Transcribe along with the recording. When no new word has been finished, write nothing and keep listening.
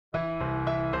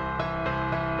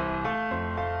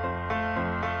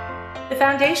The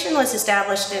foundation was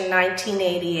established in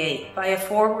 1988 by a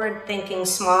forward-thinking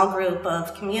small group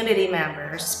of community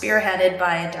members spearheaded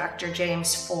by Dr.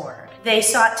 James Ford. They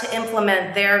sought to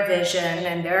implement their vision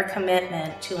and their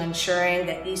commitment to ensuring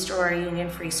that East Aurora Union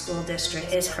Free School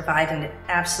District is providing an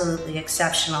absolutely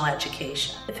exceptional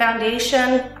education. The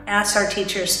foundation asks our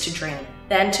teachers to dream,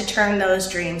 then to turn those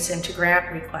dreams into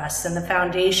grant requests, and the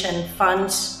foundation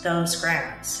funds those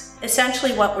grants.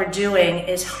 Essentially what we're doing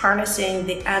is harnessing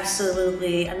the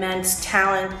absolutely immense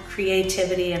talent,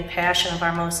 creativity, and passion of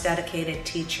our most dedicated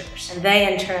teachers. And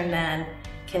they in turn then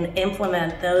can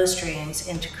implement those dreams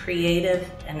into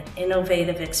creative and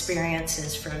innovative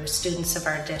experiences for the students of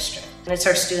our district. And it's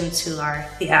our students who are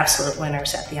the absolute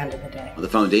winners at the end of the day. The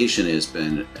foundation has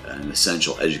been an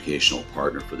essential educational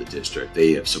partner for the district.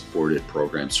 They have supported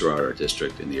programs throughout our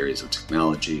district in the areas of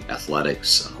technology,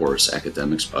 athletics, of course,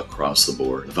 academics across the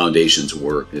board. The foundation's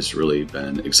work has really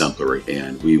been exemplary,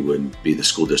 and we wouldn't be the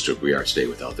school district we are today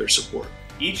without their support.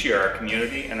 Each year, our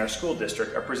community and our school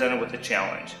district are presented with a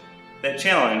challenge. That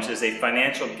challenge is a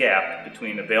financial gap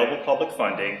between available public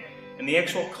funding and the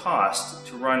actual cost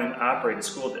to run and operate a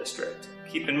school district.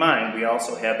 Keep in mind, we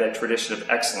also have that tradition of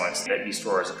excellence that East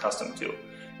Aurora is accustomed to.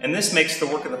 And this makes the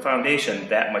work of the foundation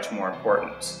that much more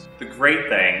important. The great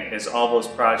thing is all those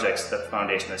projects that the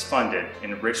foundation has funded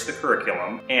enrich the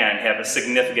curriculum and have a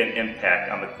significant impact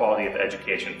on the quality of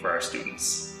education for our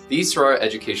students. The East Aurora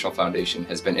Educational Foundation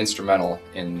has been instrumental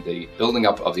in the building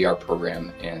up of the art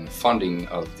program and funding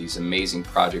of these amazing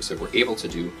projects that we're able to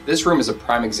do. This room is a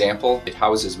prime example. It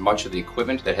houses much of the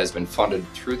equipment that has been funded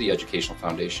through the Educational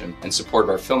Foundation and support of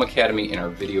our Film Academy and our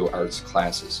video arts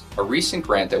classes. A recent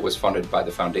grant that was funded by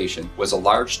the foundation was a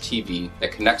large TV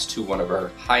that connects to one of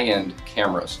our high-end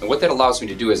cameras. And what that allows me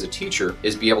to do as a teacher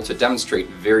is be able to demonstrate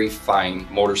very fine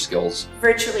motor skills.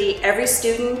 Virtually every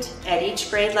student at each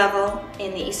grade level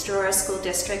in the East Aurora School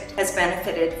District has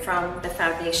benefited from the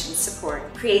foundation's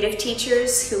support. Creative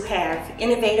teachers who have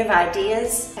innovative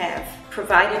ideas have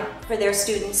provided for their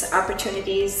students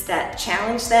opportunities that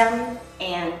challenge them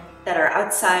and that are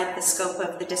outside the scope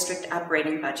of the district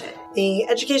operating budget. The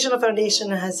Educational Foundation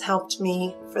has helped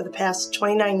me for the past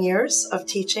 29 years of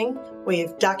teaching. We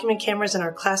have document cameras in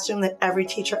our classroom that every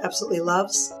teacher absolutely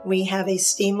loves. We have a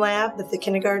STEAM lab that the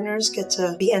kindergartners get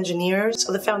to be engineers.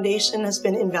 So the foundation has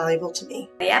been invaluable to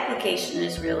me. The application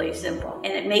is really simple,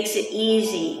 and it makes it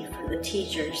easy for the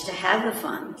teachers to have the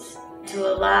funds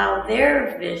to allow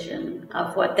their vision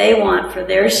of what they want for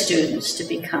their students to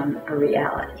become a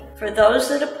reality. For those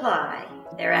that apply,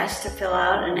 they're asked to fill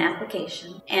out an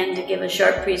application and to give a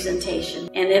short presentation.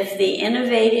 And if the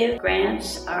innovative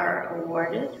grants are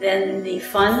awarded, then the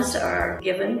funds are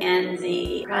given and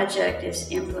the project is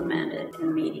implemented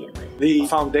immediately. The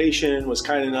foundation was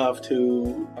kind enough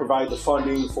to provide the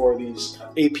funding for these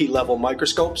AP level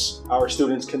microscopes. Our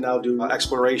students can now do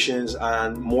explorations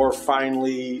on more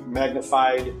finely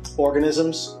magnified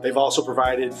organisms. They've also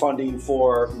provided funding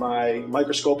for my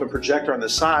microscope and projector on the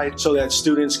side so that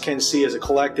students can see as a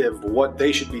collective what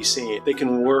they should be seeing. They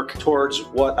can work towards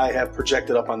what I have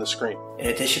projected up on the screen. In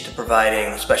addition to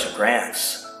providing special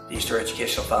grants, the East Aurora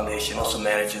Educational Foundation also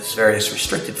manages various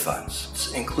restricted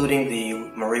funds, including the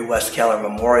Marie West Keller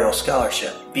Memorial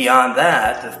Scholarship. Beyond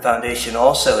that, the foundation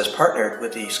also has partnered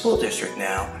with the school district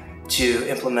now to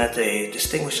implement a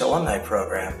Distinguished Alumni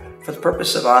Program for the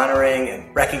purpose of honoring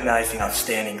and recognizing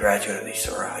outstanding graduate of East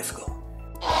Aurora High School.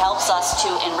 It helps us to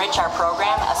enrich our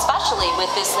program, especially with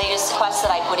this latest quest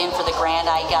that I put in for the grant.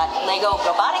 I got Lego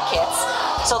robotic kits,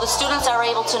 so the students are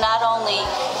able to not only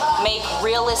make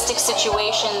realistic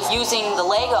situations using the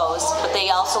Legos, but they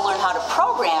also learn how to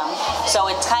program, so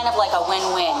it's kind of like a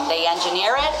win-win. They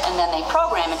engineer it, and then they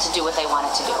program it to do what they want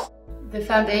it to do. The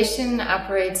foundation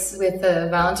operates with a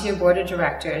volunteer board of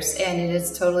directors, and it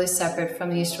is totally separate from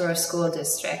the East Aurora School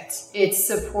District. It's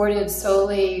supported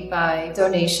solely by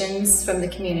donations from the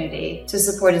community to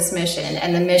support its mission,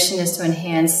 and the mission is to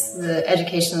enhance the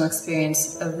educational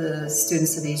experience of the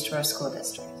students of the East Aurora School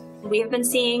District. We have been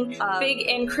seeing a big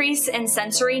increase in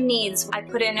sensory needs. I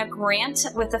put in a grant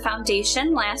with the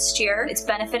foundation last year. It's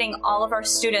benefiting all of our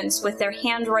students with their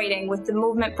handwriting, with the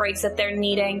movement breaks that they're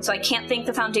needing. So I can't thank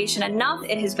the foundation enough.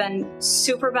 It has been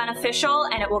super beneficial,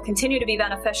 and it will continue to be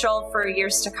beneficial for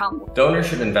years to come. Donors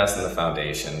should invest in the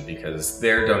foundation because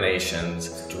their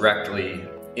donations directly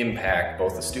impact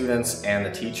both the students and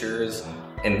the teachers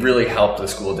and really help the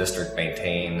school district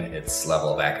maintain its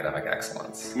level of academic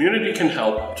excellence. Community can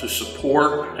help to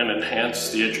support and enhance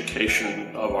the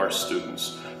education of our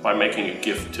students by making a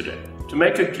gift today To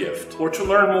make a gift or to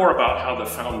learn more about how the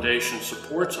foundation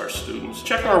supports our students,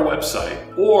 check our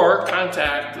website or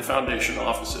contact the foundation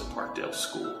office at Parkdale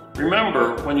School.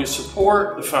 Remember, when you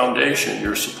support the foundation,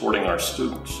 you're supporting our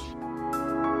students.